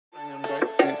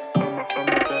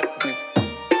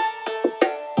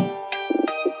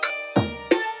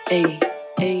Ay,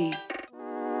 ay.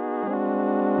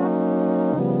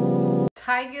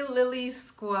 Tiger Lily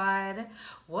squad,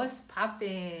 what's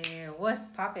poppin'? What's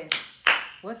poppin'?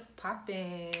 What's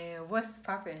poppin'? What's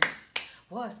poppin'?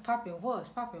 What's poppin'? What's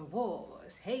poppin'?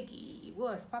 What's hey?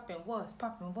 What's poppin'? What's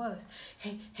poppin'? What's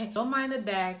hey? Don't mind the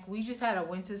back. We just had a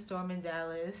winter storm in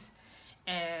Dallas,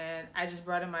 and I just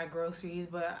brought in my groceries,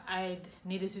 but I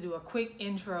needed to do a quick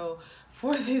intro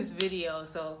for this video,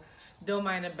 so don't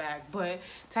mind the back. But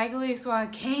Tiger Lily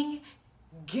squad,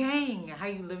 gang, how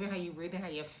you living, how you breathing, how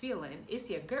you feeling? It's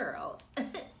your girl.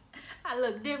 I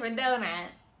look different, don't I?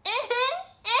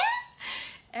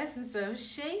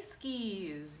 EssenceofShay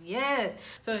skis, yes.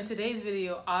 So in today's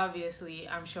video, obviously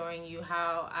I'm showing you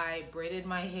how I braided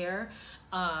my hair,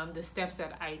 the steps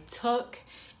that I took,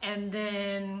 and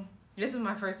then this is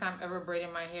my first time ever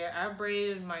braiding my hair. I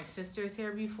braided my sister's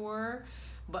hair before,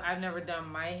 but I've never done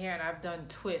my hair, and I've done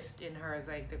twist in hers,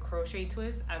 like the crochet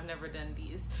twist. I've never done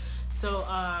these. So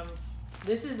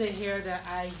this is the hair that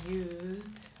I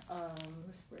used.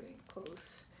 Let's bring it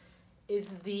close.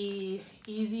 It's the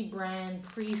Easy brand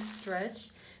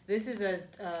pre-stretched. This is a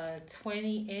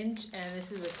 20-inch, and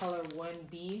this is the color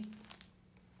 1B.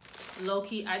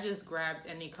 Low-key, I just grabbed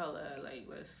any color. Like,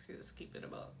 let's just keep it a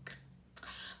buck.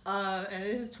 And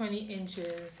this is 20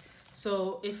 inches.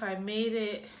 So if I made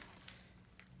it,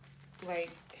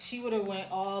 like, she would have went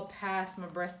all past my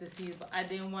breast to see, but I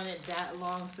didn't want it that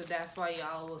long, so that's why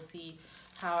y'all will see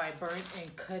how I burnt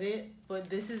and cut it. But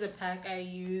this is a pack I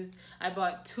used. I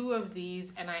bought 2 of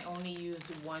these, and I only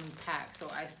used 1 pack, so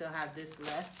I still have this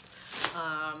left.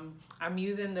 I'm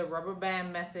using the rubber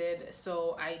band method,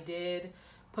 so I did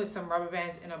put some rubber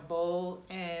bands in a bowl,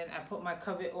 and I put my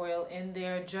coconut oil in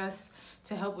there just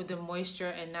to help with the moisture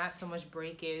and not so much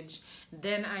breakage.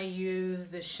 Then I use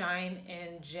the Shine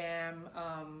and Jam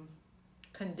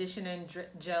conditioning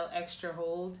gel extra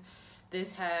hold.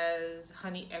 This has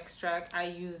honey extract. I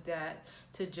use that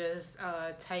to just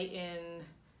tighten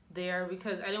there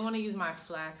because I didn't want to use my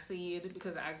flaxseed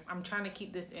because I'm trying to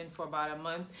keep this in for about a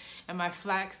month, and my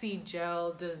flaxseed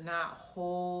gel does not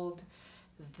hold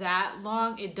that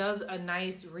long. It does a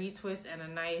nice retwist and a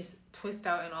nice twist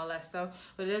out and all that stuff,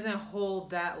 but it doesn't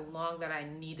hold that long that I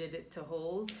needed it to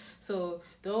hold. So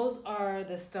those are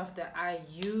the stuff that I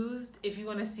used. If you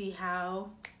want to see how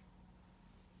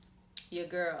your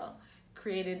girl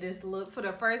created this look for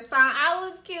the first time, I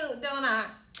look cute, don't I?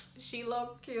 She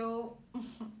look cute.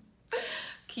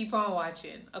 Keep on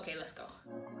watching. Okay, let's go.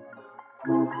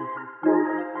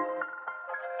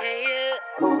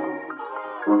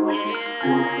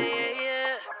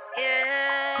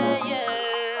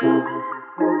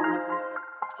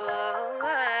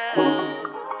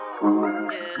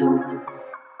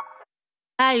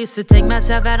 I used to take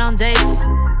myself out on dates,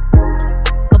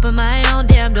 open my own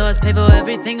damn doors, pay for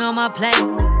everything on my plate.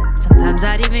 Sometimes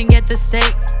I'd even get the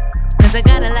steak, cause I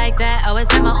got it like that. Always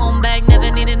had my own bag,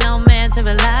 never needed no man to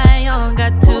rely on.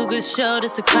 Got 2 good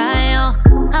shoulders to cry on.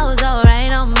 I was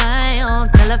alright on my own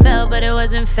till I fell, but it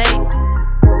wasn't fate.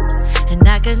 And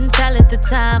I couldn't tell at the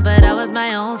time, but I was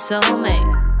my own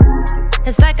soulmate.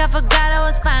 It's like I forgot I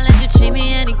was fine, let you treat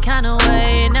me any kind of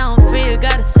way. Now I'm free, you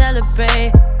gotta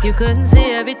celebrate. You couldn't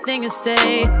see everything and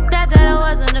stay. That I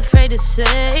wasn't afraid to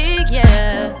say,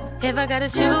 yeah. If I gotta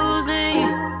choose me,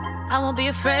 I won't be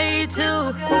afraid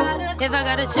to. If I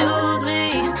gotta choose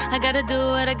me, I gotta do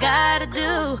what I gotta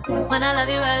do. When I love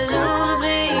you, I lose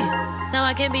me. Now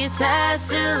I can't be attached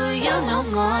to you no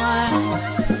more.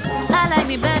 I like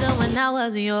me better when I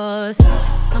wasn't yours.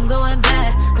 I'm going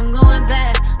back, I'm going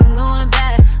back, I'm going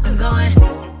back, I'm going back,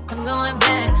 I'm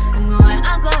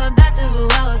going back to who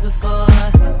I was before.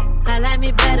 I like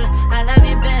me better, I like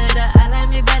me better, I like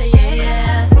me better, yeah,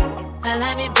 yeah. I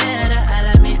like me better, I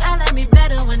like me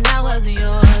better when I wasn't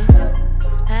yours.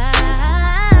 I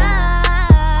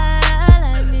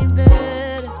like me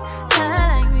better, I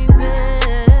like me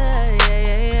better, yeah,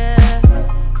 yeah, yeah.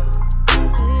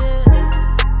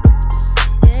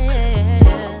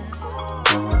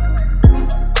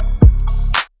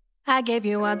 I gave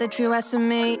you all that you asked of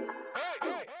me.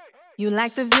 You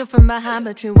like the view from behind,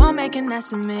 but you won't make an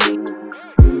ass of me.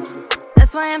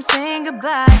 That's why I'm saying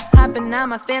goodbye. Hopping out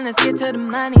my feelings, get to the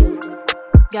money.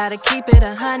 Gotta keep it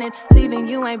 100. Leaving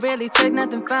you ain't really took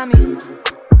nothing from me.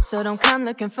 So don't come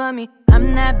looking for me.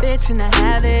 I'm that bitch and I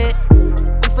have it.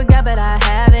 You forgot but I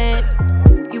have it.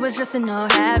 You was just a no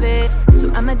habit,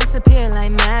 so I'ma disappear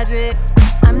like magic.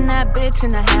 I'm that bitch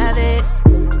and I have it.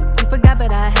 You forgot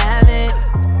but I have it.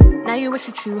 Now you wish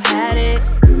that you had it,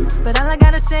 but all I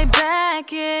gotta say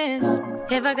back is,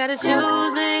 if I gotta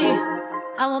choose me,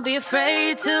 I won't be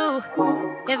afraid to.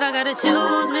 If I gotta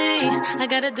choose me, I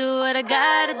gotta do what I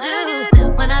gotta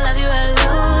do. When I love you, I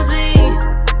lose me.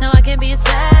 No, I can't be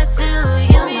attached to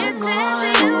you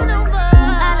no more.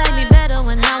 I like me better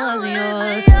when I wasn't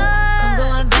yours. I'm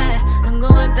going back, I'm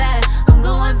going back, I'm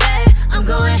going back, I'm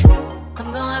going back.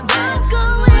 I'm going back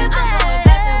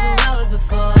to who I was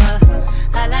before.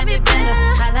 I like me better,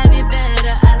 I like me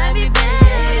better, I like me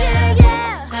better,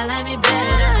 yeah. I like me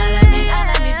better, I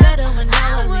like me better when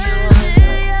I wasn't yours.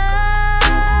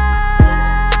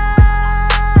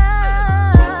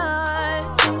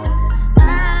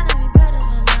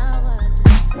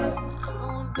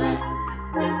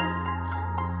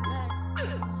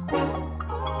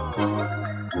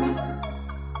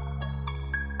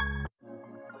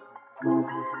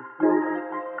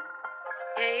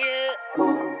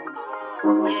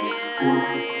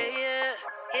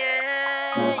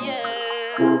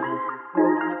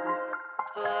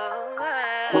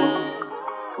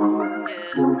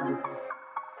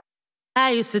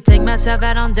 I used to take myself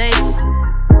out on dates,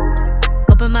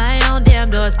 open my own damn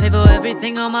doors, pay for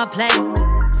everything on my plate.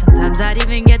 Sometimes I'd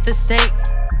even get the steak,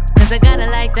 cause I got it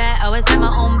like that. Always had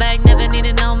my own bag, never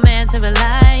needed no man to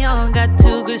rely on. Got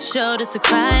two good shoulders to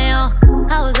cry on.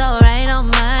 I was alright on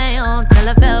my own till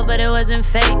I fell, but it wasn't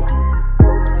fate.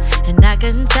 And I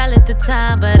couldn't tell at the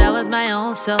time, but I was my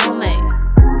own soulmate.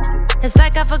 It's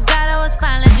like I forgot I was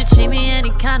fine, let you treat me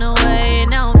any kind of way.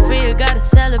 Now I'm free, you gotta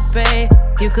celebrate.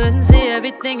 You couldn't see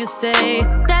everything and stay.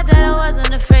 That I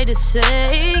wasn't afraid to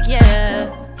say,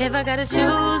 yeah. If I gotta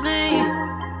choose me,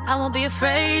 I won't be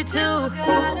afraid to.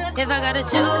 If I gotta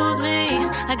choose me,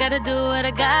 I gotta do what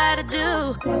I gotta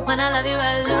do. When I love you,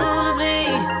 I lose me.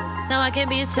 Now I can't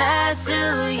be attached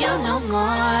to you no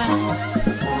more.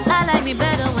 I like me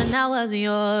better when I wasn't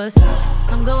yours.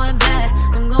 I'm going back,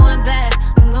 I'm going back,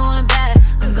 I'm going back,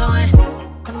 I'm going back,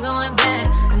 I'm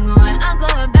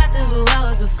going back to who I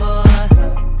was before.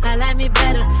 I like me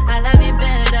better, I like me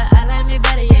better, I like me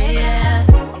better, yeah, yeah.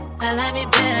 I like me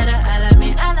better, I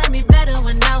like me better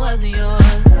when I wasn't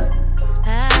yours. I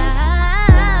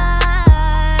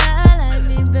like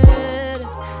me better,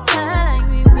 I like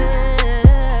me better,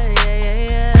 yeah,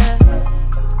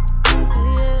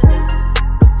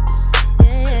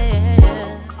 yeah, yeah.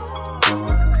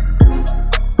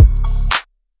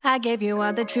 I gave you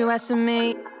all that you asked of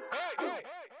me.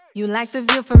 You like the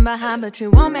view from behind, but you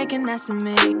won't make an ass of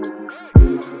me.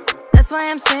 That's why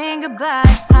I'm saying goodbye.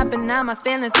 Hopping out my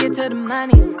feelings, get to the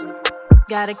money.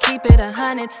 Gotta keep it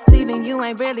 100. Leaving you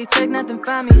ain't really took nothing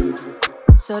from me.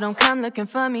 So don't come looking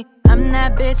for me. I'm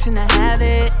that bitch and I have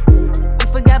it. You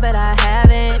forgot but I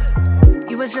haven't.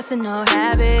 You was just a no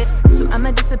habit, so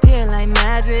I'ma disappear like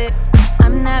magic.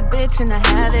 I'm that bitch and I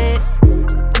have it.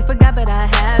 You forgot but I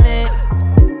haven't.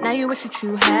 Now you wish that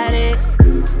you had it.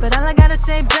 But all I gotta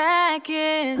say back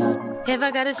is, if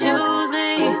I gotta choose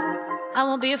me, I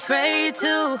won't be afraid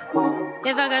to.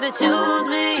 If I gotta choose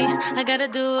me, I gotta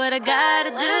do what I gotta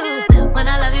do. When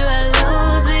I love you, I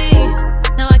lose me.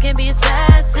 No, I can't be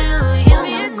attached to you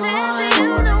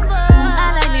no more.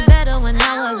 I like me better when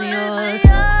I wasn't yours.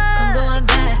 I'm going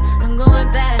back, I'm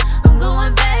going back, I'm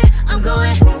going back, I'm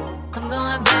going back, I'm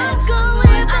going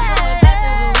back to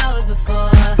who I was before.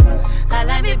 I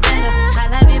like me better, I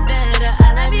like me better,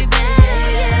 I like me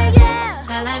better, yeah.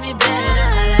 I like me better,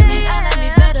 I like me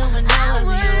better when I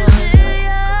wasn't yours.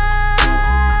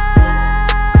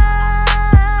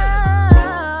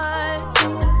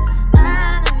 I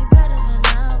like me better when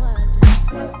I wasn't.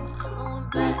 I'm going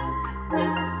back.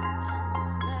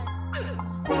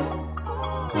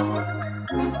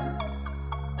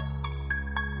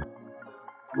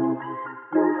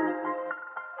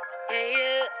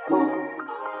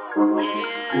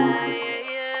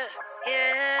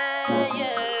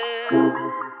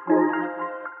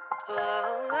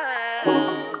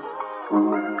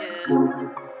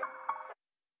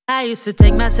 I used to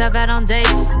take myself out on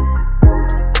dates,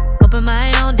 open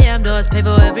my own damn doors, pay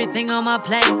for everything on my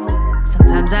plate.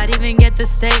 Sometimes I'd even get the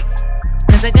steak,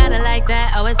 cause I got it like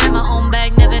that. Always had my own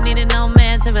bag, never needed no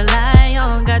man to rely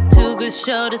on. Got two good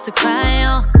shoulders to cry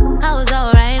on. I was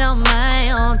alright on my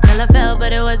own till I fell,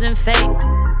 but it wasn't fate.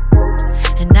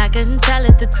 And I couldn't tell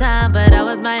at the time, but I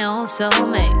was my own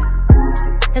soulmate.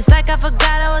 It's like I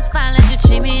forgot I was fine, let you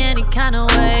treat me any kind of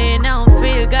way. Now I'm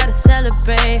free, you gotta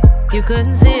celebrate. You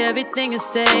couldn't see everything and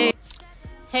stay.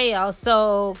 Hey y'all,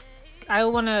 so I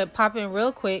want to pop in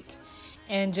real quick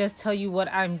and just tell you what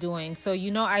I'm doing. So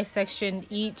you know I pre-sectioned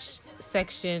each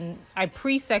section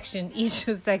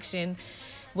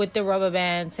with the rubber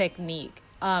band technique.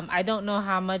 I don't know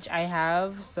how much I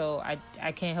have, so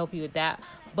I can't help you with that.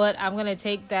 But I'm going to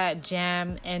take that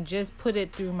jam and just put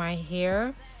it through my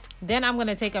hair Then I'm going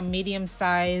to take a medium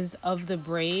size of the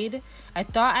braid. I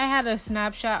thought I had a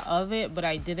snapshot of it, but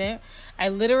I didn't. I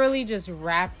literally just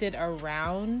wrapped it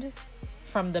around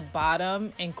from the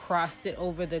bottom and crossed it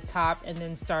over the top and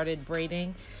then started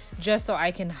braiding just so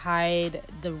I can hide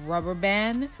the rubber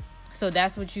band. So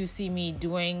that's what you see me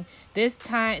doing this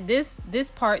time. This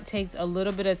part takes a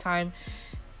little bit of time.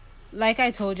 Like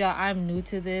I told y'all, I'm new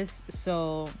to this,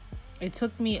 so it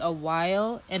took me a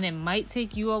while, and it might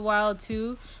take you a while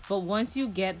too. But once you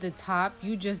get the top,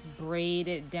 you just braid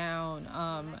it down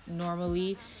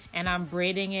normally, and I'm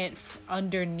braiding it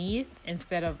underneath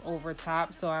instead of over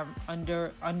top, so I'm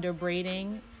under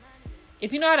braiding.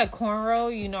 If you know how to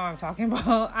cornrow, you know what I'm talking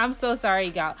about. I'm so sorry,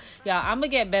 y'all. I'm gonna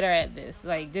get better at this.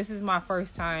 Like, this is my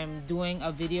first time doing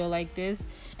a video like this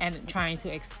and trying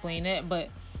to explain it, but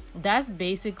that's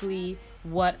basically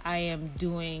what I am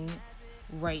doing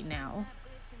right now.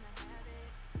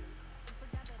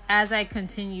 As I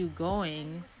continue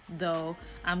going, though,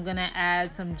 I'm gonna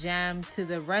add some jam to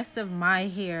the rest of my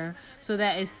hair so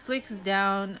that it slicks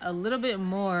down a little bit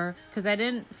more, because I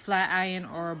didn't flat iron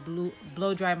or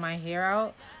blow dry my hair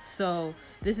out. So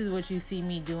this is what you see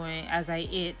me doing as I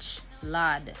itch.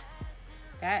 Lord,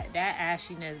 that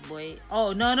ashiness, boy.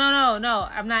 Oh, no,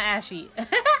 I'm not ashy.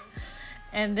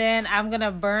 And then I'm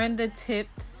gonna burn the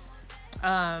tips.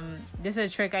 This is a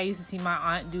trick I used to see my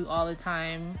aunt do all the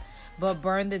time. But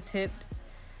burn the tips.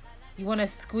 You want to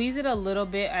squeeze it a little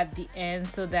bit at the end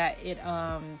so that it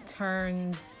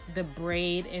turns the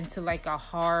braid into like a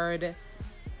hard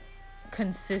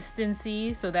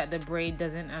consistency so that the braid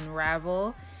doesn't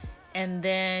unravel. And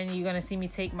then you're gonna see me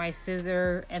take my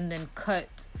scissor and then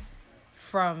cut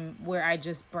from where I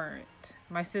just burnt.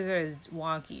 My scissor is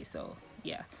wonky, so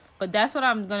yeah. But that's what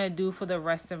I'm gonna do for the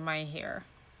rest of my hair.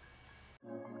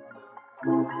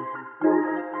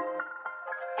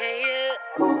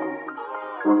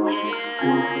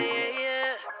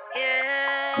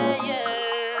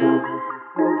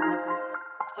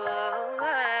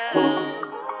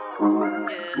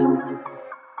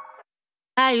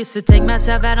 I used to take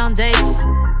myself out on dates,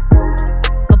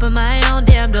 open my own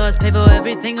damn doors, pay for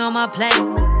everything on my plate.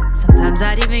 Sometimes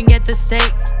I'd even get the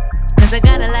steak, cause I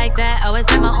got it like that. Always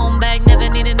had my own bag, never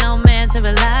needed no man to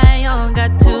rely on.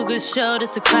 Got 2 good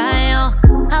shoulders to cry on.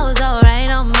 I was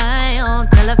alright on my own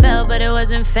till I fell, but it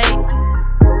wasn't fate.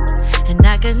 And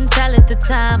I couldn't tell at the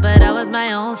time, but I was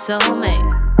my own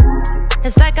soulmate.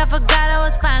 It's like I forgot I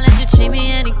was fine, let you treat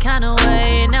me any kind of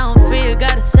way. Now I'm free, you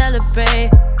gotta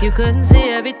celebrate. You couldn't see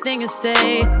everything and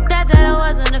stay. That I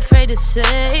wasn't afraid to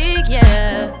say,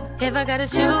 yeah. If I gotta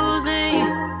choose me,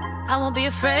 I won't be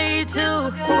afraid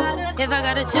to. If I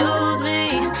gotta choose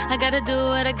me, I gotta do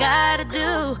what I gotta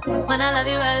do. When I love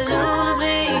you, I lose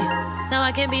me. Now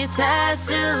I can't be attached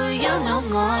to you no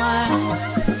more.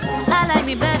 I like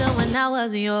me better when I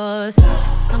wasn't yours.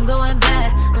 I'm going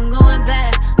back, I'm going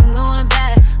back, I'm going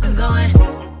back, I'm going back,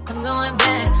 I'm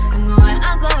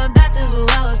going back to who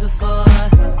I was before.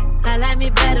 I like me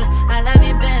better, I like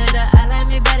me better, I like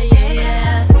me better, yeah,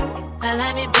 yeah. I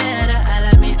like me better, I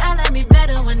like me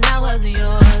better when I wasn't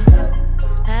yours.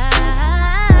 I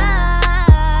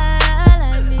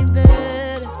like me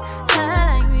better, I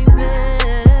like me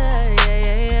better, yeah,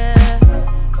 yeah, yeah.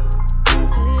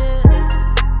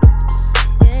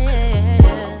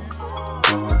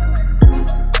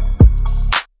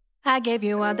 I gave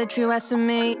you all that you asked of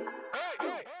me.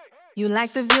 You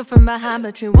like the view from behind,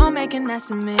 but you won't make an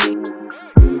ass of me.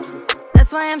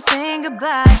 That's why I'm saying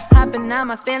goodbye. Hopping out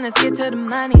my feelings, get to the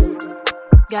money.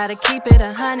 Gotta keep it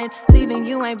 100. Leaving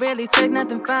you ain't really took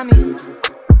nothing from me.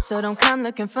 So don't come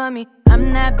looking for me.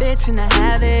 I'm that bitch and I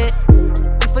have it.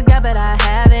 You forgot but I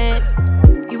haven't.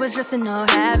 You was just a no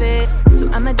habit, so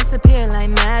I'ma disappear like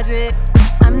magic.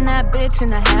 I'm that bitch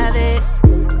and I have it.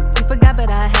 You forgot but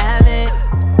I haven't.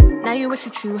 Now you wish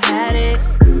that you had it.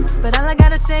 But all I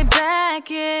gotta say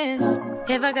back is,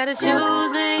 if I gotta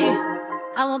choose me,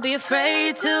 I won't be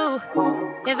afraid to.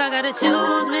 If I gotta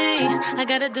choose me, I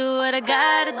gotta do what I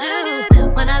gotta do.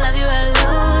 When I love you, I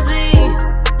lose me.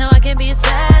 No, I can't be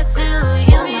attached to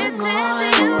you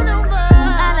no more.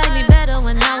 I like me better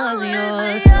when I wasn't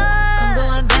yours. I'm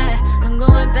going back, I'm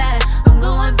going back, I'm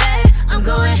going back, I'm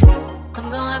going back, I'm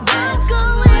going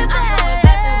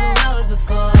back to who I was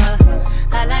before.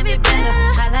 I like me better,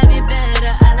 I like me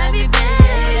better, I like me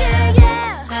better, yeah,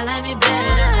 yeah. I like me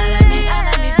better, I like me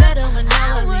better when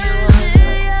I wasn't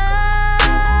yours.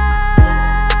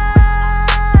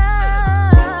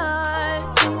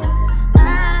 I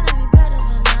like me better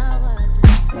when I wasn't.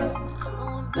 I'm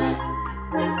going back.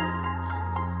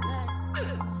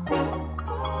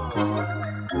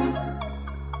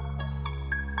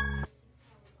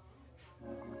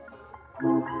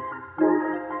 Crash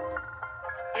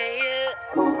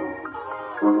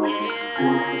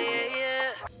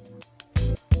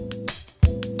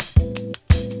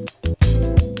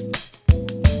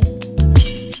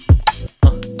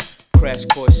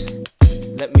course,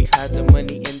 let me hide the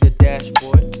money in the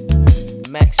dashboard.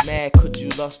 Max mad, could you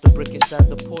lost the brick inside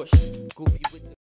the Porsche? Goofy with the